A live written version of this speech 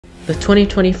The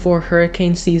 2024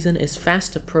 hurricane season is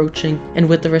fast approaching, and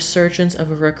with the resurgence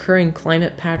of a recurring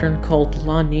climate pattern called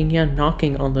La Niña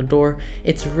knocking on the door,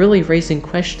 it's really raising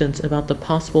questions about the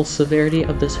possible severity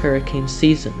of this hurricane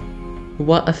season.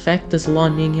 What effect does La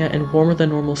Niña and warmer than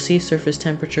normal sea surface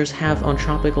temperatures have on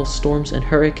tropical storms and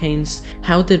hurricanes?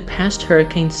 How did past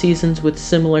hurricane seasons with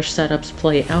similar setups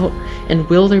play out? And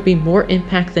will there be more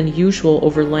impact than usual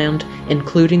over land,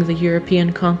 including the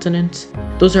European continent?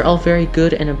 Those are all very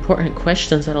good and important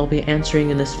questions that I'll be answering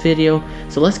in this video,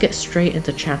 so let's get straight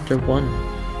into Chapter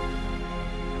 1.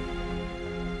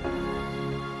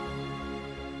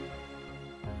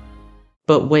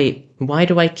 But wait, why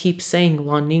do I keep saying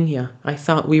La Niña? I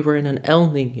thought we were in an El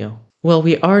Niño. Well,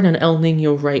 we are in an El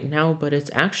Niño right now, but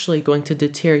it's actually going to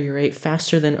deteriorate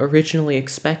faster than originally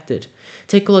expected.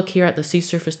 Take a look here at the sea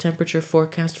surface temperature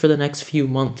forecast for the next few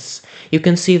months. You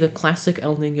can see the classic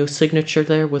El Niño signature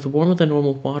there with warmer than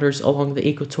normal waters along the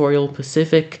equatorial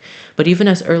Pacific, but even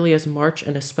as early as March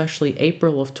and especially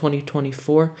April of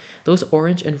 2024, those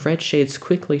orange and red shades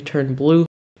quickly turn blue,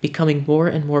 becoming more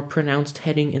and more pronounced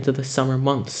heading into the summer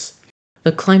months.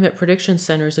 The Climate Prediction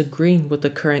Center is agreeing with the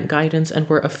current guidance, and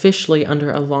we're officially under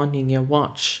a La Niña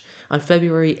watch. On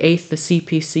February 8th, the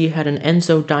CPC had an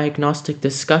ENSO diagnostic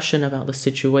discussion about the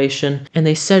situation, and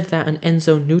they said that an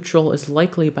ENSO neutral is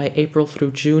likely by April through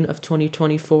June of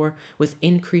 2024, with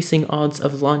increasing odds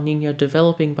of La Niña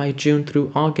developing by June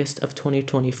through August of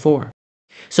 2024.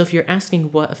 So if you're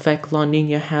asking what effect La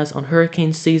Niña has on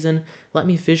hurricane season, let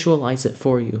me visualize it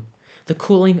for you. The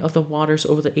cooling of the waters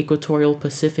over the equatorial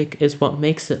Pacific is what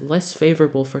makes it less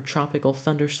favorable for tropical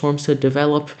thunderstorms to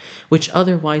develop, which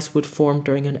otherwise would form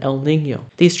during an El Niño.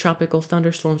 These tropical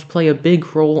thunderstorms play a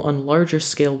big role on larger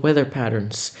scale weather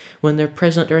patterns. When they're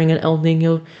present during an El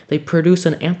Niño, they produce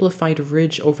an amplified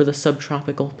ridge over the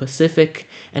subtropical Pacific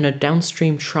and a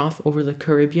downstream trough over the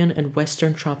Caribbean and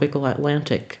western tropical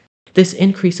Atlantic. This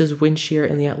increases wind shear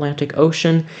in the Atlantic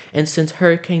Ocean, and since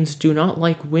hurricanes do not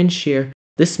like wind shear,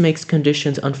 this makes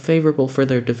conditions unfavorable for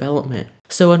their development.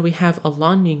 So when we have a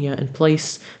La Niña in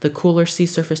place, the cooler sea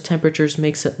surface temperatures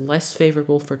makes it less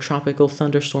favorable for tropical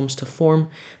thunderstorms to form,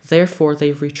 therefore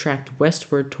they retract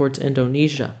westward towards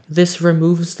Indonesia. This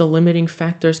removes the limiting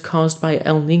factors caused by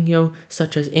El Niño,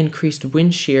 such as increased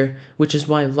wind shear, which is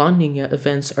why La Niña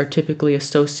events are typically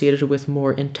associated with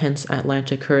more intense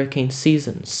Atlantic hurricane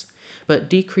seasons. But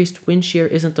decreased wind shear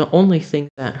isn't the only thing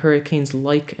that hurricanes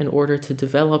like in order to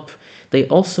develop. They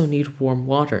also need warm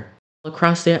water.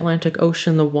 Across the Atlantic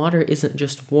Ocean, the water isn't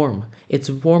just warm, it's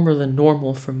warmer than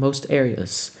normal for most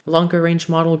areas. Longer range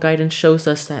model guidance shows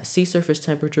us that sea surface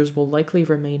temperatures will likely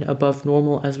remain above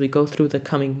normal as we go through the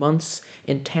coming months,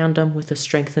 in tandem with the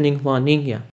strengthening La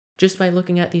Niña. Just by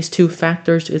looking at these two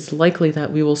factors, it's likely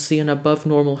that we will see an above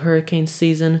normal hurricane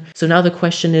season. So now the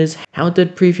question is, how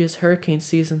did previous hurricane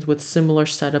seasons with similar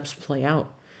setups play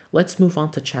out? Let's move on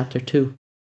to Chapter 2.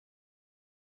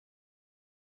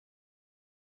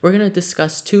 We're going to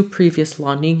discuss two previous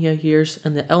La Niña years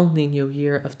and the El Niño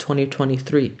year of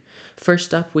 2023.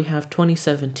 First up, we have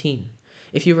 2017.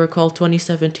 If you recall,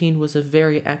 2017 was a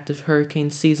very active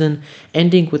hurricane season,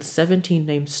 ending with 17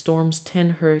 named storms, 10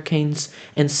 hurricanes,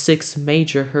 and 6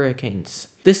 major hurricanes.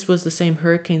 This was the same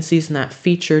hurricane season that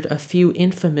featured a few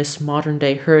infamous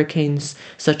modern-day hurricanes,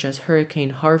 such as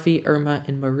Hurricane Harvey, Irma,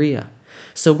 and Maria.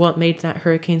 So what made that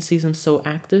hurricane season so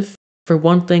active? For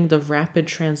one thing, the rapid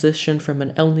transition from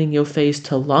an El Niño phase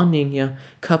to La Niña,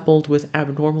 coupled with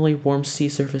abnormally warm sea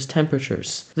surface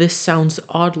temperatures. This sounds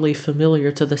oddly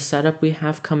familiar to the setup we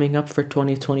have coming up for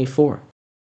 2024.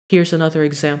 Here's another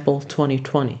example,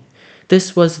 2020.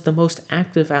 This was the most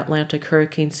active Atlantic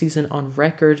hurricane season on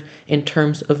record in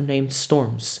terms of named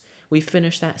storms. We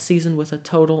finished that season with a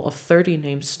total of 30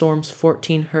 named storms,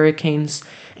 14 hurricanes,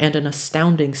 and an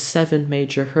astounding 7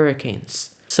 major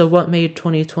hurricanes. So what made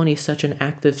 2020 such an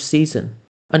active season?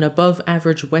 An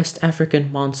above-average West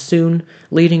African monsoon,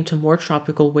 leading to more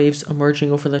tropical waves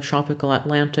emerging over the tropical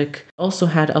Atlantic, also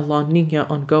had a La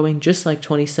Niña ongoing just like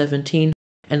 2017,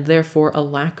 and therefore a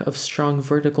lack of strong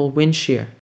vertical wind shear.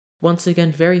 Once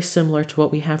again, very similar to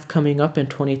what we have coming up in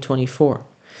 2024.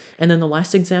 And then the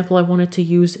last example I wanted to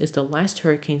use is the last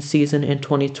hurricane season in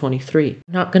 2023.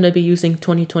 I'm not going to be using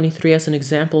 2023 as an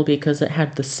example because it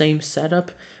had the same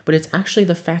setup, but it's actually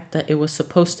the fact that it was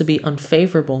supposed to be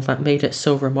unfavorable that made it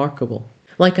so remarkable.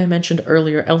 Like I mentioned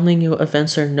earlier, El Niño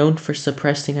events are known for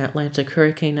suppressing Atlantic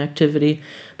hurricane activity,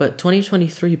 but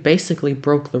 2023 basically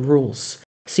broke the rules.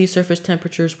 Sea surface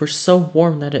temperatures were so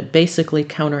warm that it basically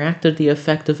counteracted the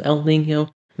effect of El Niño,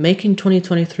 making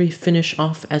 2023 finish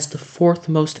off as the 4th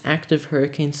most active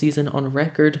hurricane season on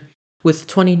record, with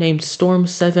 20 named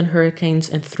storms, 7 hurricanes,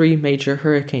 and 3 major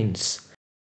hurricanes.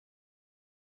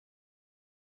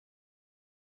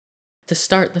 To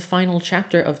start the final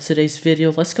chapter of today's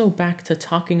video, let's go back to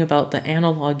talking about the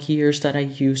analog years that I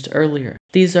used earlier.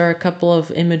 These are a couple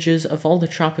of images of all the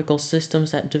tropical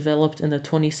systems that developed in the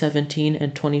 2017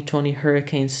 and 2020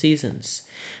 hurricane seasons.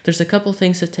 There's a couple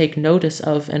things to take notice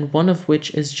of, and one of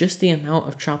which is just the amount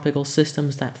of tropical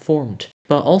systems that formed.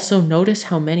 But also notice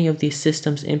how many of these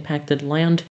systems impacted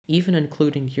land, even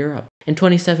including Europe. In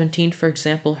 2017, for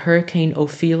example, Hurricane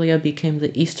Ophelia became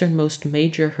the easternmost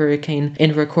major hurricane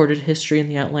in recorded history in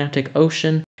the Atlantic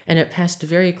Ocean, and it passed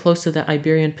very close to the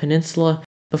Iberian Peninsula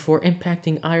before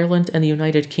impacting Ireland and the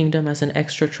United Kingdom as an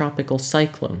extratropical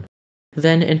cyclone.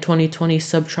 Then in 2020,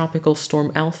 subtropical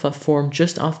storm Alpha formed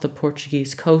just off the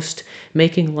Portuguese coast,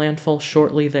 making landfall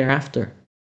shortly thereafter.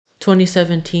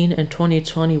 2017 and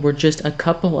 2020 were just a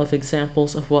couple of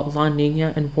examples of what La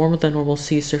Niña and warmer than normal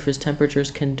sea surface temperatures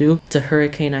can do to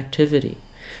hurricane activity.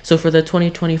 So for the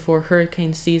 2024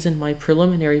 hurricane season, my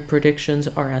preliminary predictions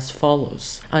are as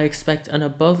follows. I expect an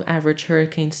above average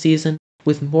hurricane season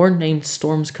with more named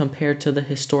storms compared to the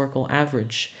historical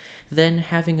average. Then,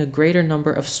 having a greater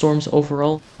number of storms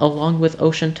overall, along with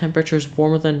ocean temperatures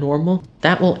warmer than normal,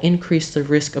 that will increase the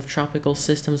risk of tropical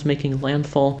systems making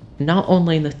landfall, not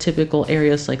only in the typical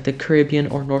areas like the Caribbean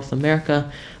or North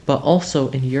America, but also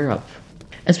in Europe.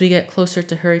 As we get closer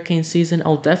to hurricane season,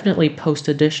 I'll definitely post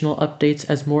additional updates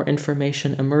as more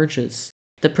information emerges.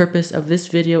 The purpose of this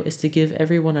video is to give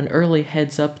everyone an early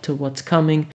heads up to what's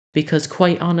coming, because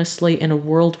quite honestly, in a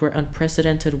world where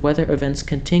unprecedented weather events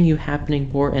continue happening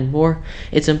more and more,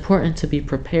 it's important to be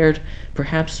prepared,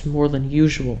 perhaps more than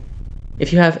usual.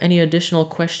 If you have any additional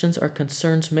questions or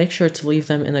concerns, make sure to leave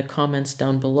them in the comments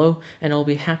down below, and I'll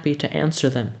be happy to answer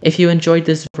them. If you enjoyed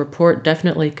this report,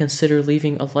 definitely consider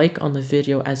leaving a like on the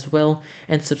video as well,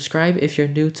 and subscribe if you're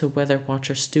new to Weather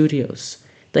Watcher Studios.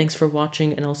 Thanks for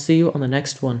watching, and I'll see you on the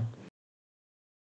next one.